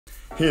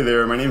Hey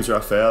there, my name's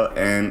Raphael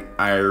and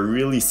I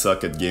really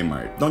suck at game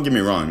art. Don't get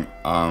me wrong,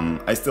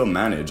 I still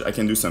manage. I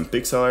can do some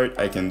pixel art,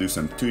 I can do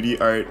some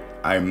 2D art,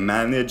 I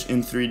manage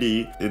in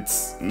 3D.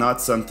 It's not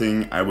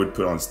something I would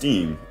put on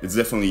Steam. It's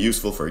definitely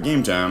useful for a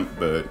game jam,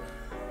 but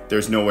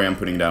there's no way I'm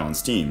putting that on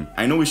Steam.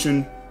 I know we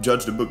shouldn't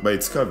judge the book by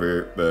its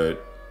cover,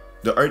 but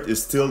the art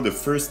is still the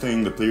first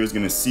thing the player is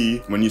gonna see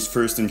when he's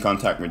first in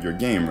contact with your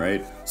game,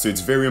 right? So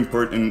it's very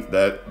important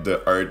that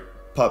the art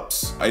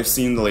pops. I've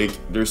seen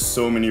there's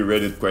so many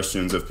Reddit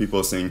questions of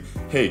people saying,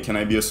 hey, can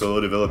I be a solo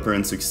developer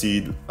and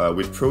succeed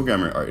with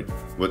programmer art?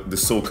 What the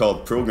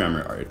so-called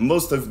programmer art.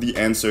 Most of the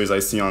answers I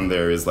see on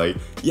there is like,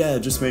 yeah,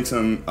 just make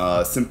some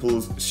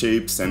simple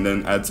shapes and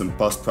then add some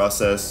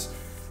post-process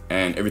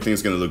and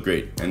everything's gonna look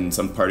great, and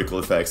some particle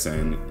effects,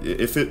 and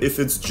if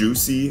it's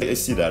juicy, I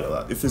see that a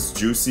lot. If it's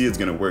juicy, it's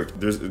gonna work.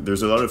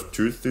 There's a lot of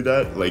truth to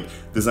that. Like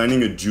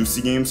designing a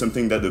juicy game,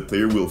 something that the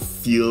player will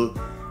feel,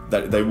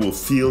 that they will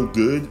feel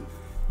good,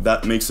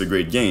 that makes a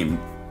great game.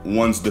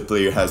 Once the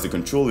player has the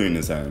controller in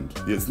his hand,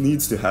 it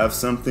needs to have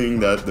something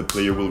that the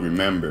player will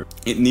remember.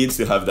 It needs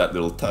to have that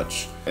little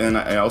touch. And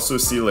I also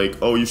see like,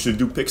 oh, you should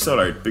do pixel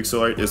art.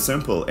 Pixel art is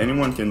simple.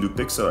 Anyone can do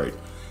pixel art.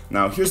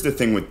 Now, here's the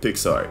thing with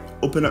pixel art.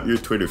 Open up your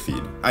Twitter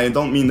feed. I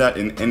don't mean that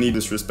in any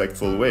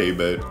disrespectful way,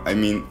 but I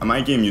mean, my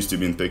game used to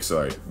be in pixel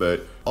art,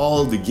 but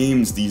all the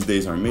games these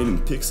days are made in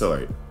pixel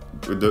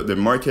art. The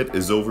market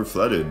is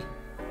overflooded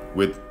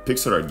with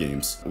pixel art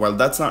games. While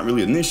that's not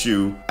really an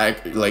issue,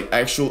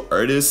 actual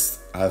artists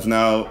have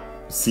now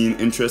seen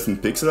interest in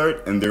pixel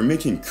art and they're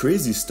making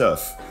crazy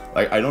stuff.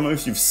 Like, I don't know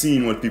if you've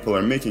seen what people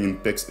are making in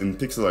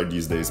pixel art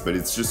these days, but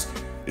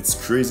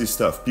it's crazy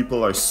stuff.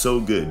 People are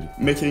so good.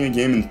 Making a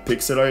game in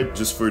pixel art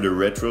just for the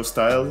retro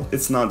style,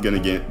 it's not gonna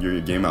get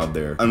your game out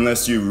there.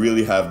 Unless you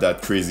really have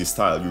that crazy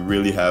style, you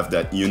really have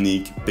that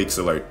unique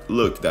pixel art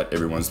look that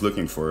everyone's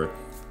looking for,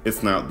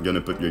 it's not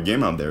gonna put your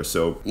game out there.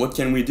 So what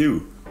can we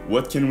do?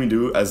 What can we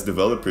do as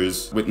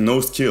developers with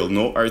no skill,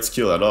 no art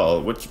skill at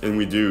all? What can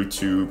we do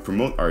to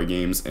promote our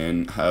games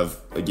and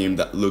have a game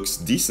that looks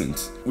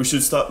decent? We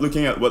should stop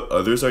looking at what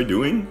others are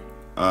doing,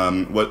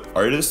 what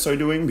artists are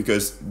doing,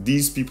 because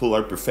these people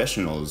are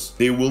professionals.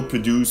 They will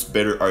produce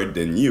better art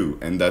than you,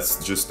 and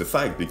that's just the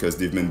fact because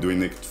they've been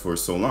doing it for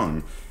so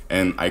long.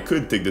 And I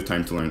could take the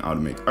time to learn how to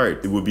make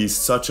art. It would be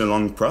such a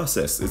long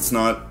process. It's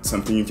not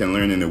something you can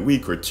learn in a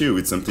week or two.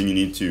 It's something you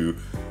need to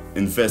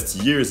invest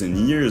years and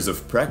years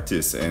of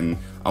practice, and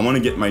I want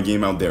to get my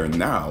game out there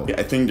now.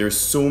 I think there's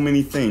so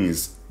many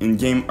things in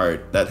game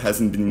art that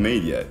hasn't been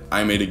made yet.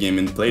 I made a game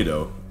in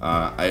Play-Doh.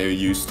 I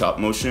use stop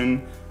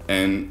motion,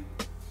 and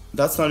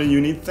that's not a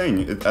unique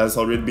thing. It has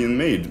already been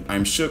made.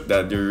 I'm shook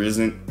that there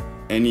isn't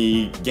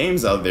any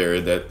games out there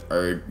that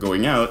are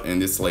going out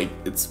and it's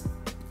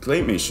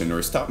claymation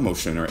or stop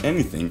motion or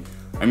anything.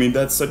 I mean,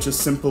 that's such a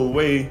simple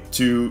way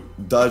to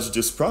dodge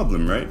this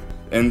problem, right?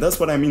 And that's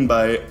what I mean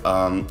by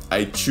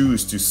I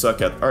choose to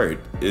suck at art,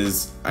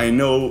 is I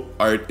know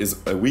art is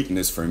a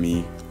weakness for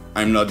me.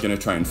 I'm not gonna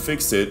try and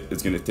fix it.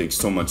 It's gonna take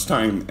so much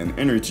time and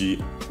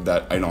energy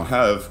that I don't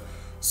have.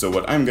 So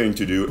what I'm going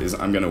to do is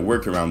I'm gonna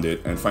work around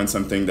it and find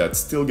something that's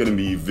still gonna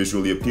be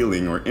visually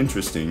appealing or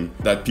interesting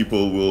that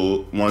people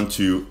will want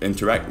to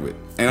interact with.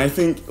 And I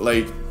think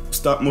like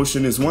stop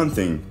motion is one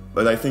thing,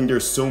 but I think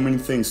there's so many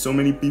things, so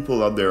many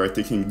people out there are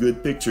taking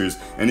good pictures,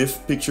 and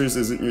if pictures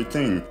isn't your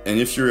thing, and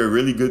if you're a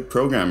really good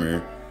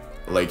programmer,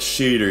 like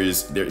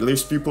shaders,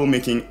 there's people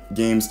making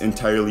games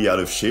entirely out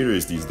of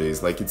shaders these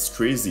days, like it's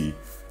crazy.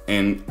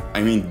 And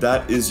I mean,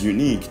 that is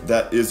unique,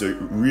 that is a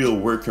real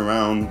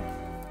workaround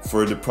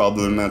for the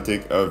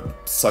problematic of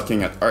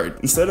sucking at art.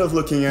 Instead of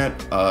looking at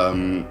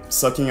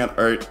sucking at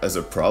art as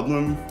a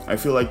problem, I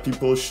feel like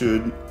people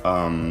should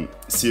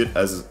see it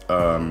as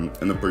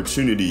an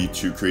opportunity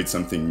to create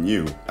something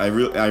new. I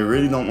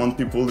really don't want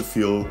people to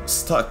feel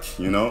stuck,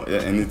 you know,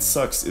 and it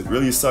sucks. It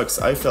really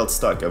sucks. I felt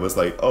stuck. I was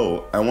like,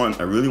 oh, I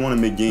really want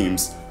to make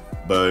games,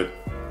 but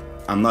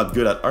I'm not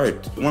good at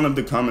art. One of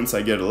the comments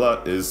I get a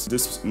lot is,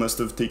 this must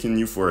have taken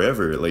you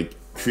forever. Like,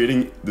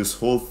 creating this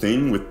whole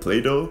thing with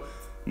Play-Doh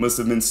must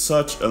have been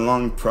such a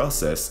long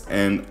process.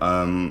 And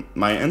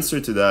my answer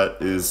to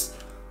that is,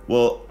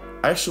 well,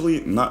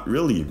 actually not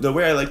really. The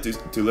way I like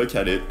to look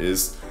at it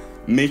is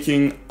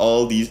taking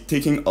all these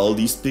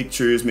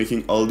pictures,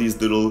 making all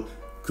these little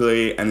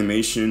clay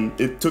animation.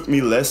 It took me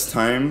less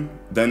time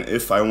than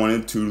if I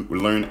wanted to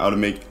learn how to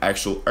make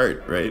actual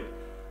art, right?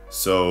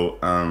 So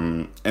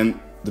and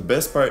the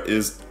best part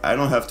is I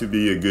don't have to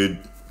be a good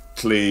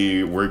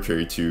clay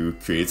worker to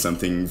create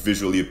something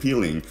visually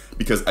appealing,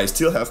 because I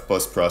still have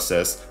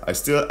post-process, I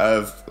still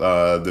have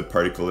the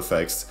particle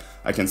effects,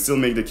 I can still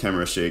make the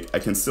camera shake, I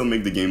can still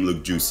make the game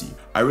look juicy.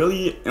 I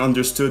really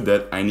understood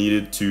that I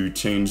needed to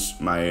change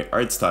my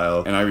art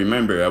style, and I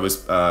remember I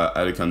was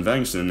at a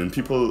convention and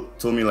people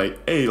told me like,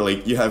 hey,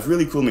 like you have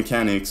really cool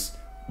mechanics,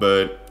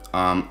 but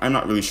I'm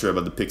not really sure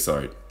about the pixel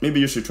art. Maybe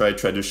you should try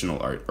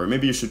traditional art, or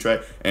maybe you should try,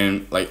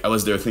 and like I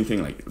was there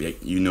thinking like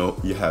you know,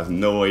 you have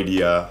no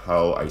idea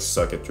how I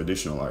suck at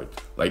traditional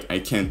art. Like I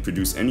can't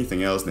produce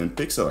anything else than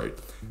pixel art.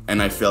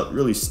 And I felt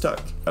really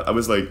stuck. I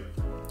was like,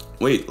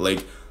 Wait,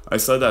 like, I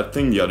saw that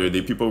thing the other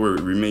day, people were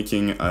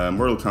remaking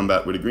Mortal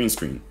Kombat with a green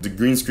screen. The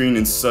green screen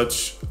is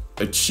such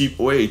a cheap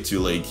way to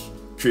like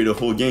create a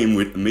whole game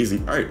with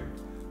amazing art.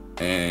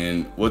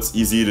 And what's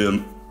easy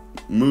to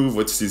move,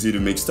 what's easy to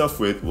make stuff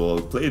with? Well,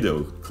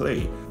 Play-Doh,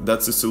 clay.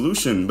 That's a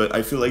solution, but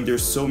I feel like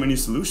there's so many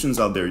solutions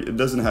out there. It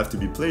doesn't have to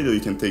be Play-Doh,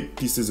 you can take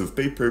pieces of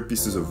paper,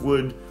 pieces of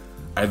wood.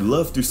 I'd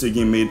love to see a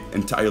game made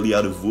entirely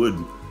out of wood.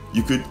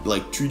 You could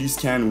like 3D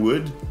scan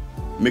wood,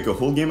 make a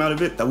whole game out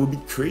of it. That would be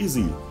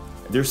crazy.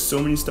 There's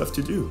so many stuff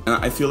to do. And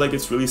I feel like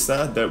it's really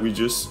sad that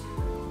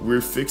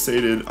we're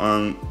fixated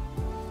on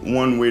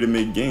one way to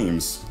make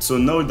games. So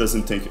no, it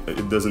doesn't take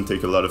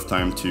a lot of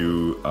time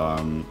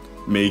to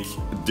make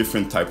a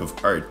different type of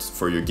art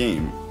for your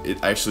game.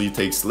 It actually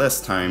takes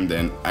less time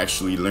than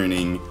actually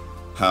learning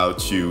how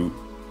to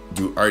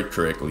do art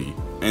correctly.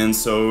 And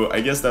so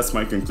I guess that's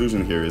my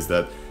conclusion here, is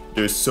that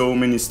there's so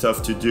many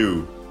stuff to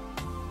do.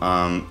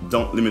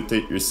 Don't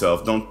limitate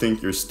yourself. Don't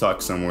think you're stuck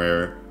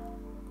somewhere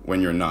when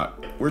you're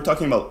not. We're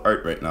talking about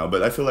art right now,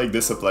 but I feel like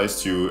this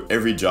applies to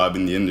every job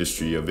in the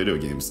industry of video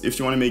games. If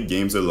you want to make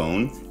games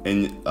alone,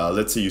 and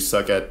let's say you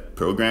suck at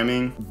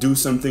programming, do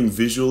something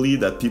visually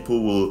that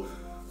people will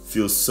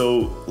feel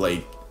so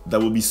like,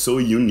 that will be so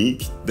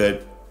unique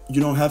that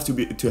you don't have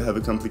to have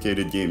a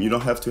complicated game. You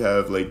don't have to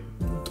have like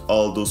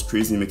all those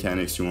crazy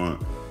mechanics you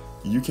want.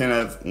 You can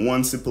have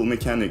one simple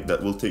mechanic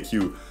that will take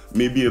you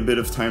maybe a bit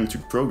of time to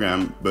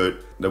program, but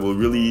that will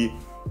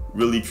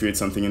really create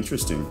something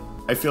interesting.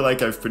 I feel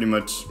like I've pretty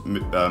much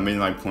made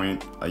my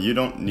point. You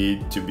don't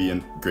need to be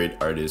a great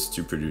artist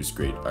to produce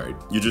great art.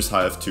 You just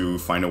have to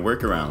find a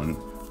workaround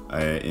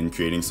in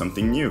creating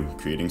something new,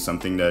 creating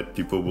something that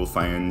people will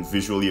find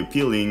visually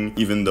appealing,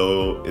 even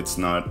though it's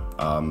not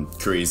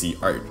crazy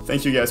art.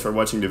 Thank you guys for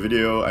watching the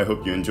video. I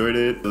hope you enjoyed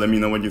it. Let me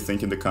know what you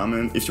think in the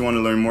comment. If you want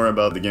to learn more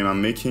about the game I'm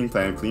making,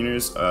 Planet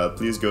Cleaners,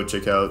 please go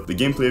check out the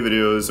gameplay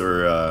videos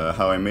or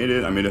how I made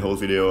it. I made a whole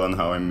video on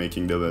how I'm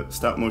making the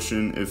stop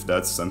motion, if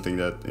that's something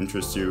that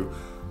interests you.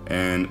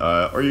 And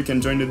or you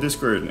can join the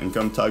Discord and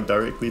come talk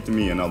directly to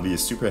me, and I'll be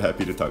super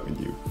happy to talk with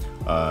you.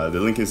 The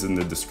link is in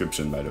the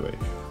description, by the way.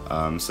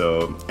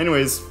 So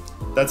anyways,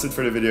 that's it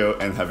for the video,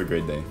 and have a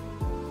great day.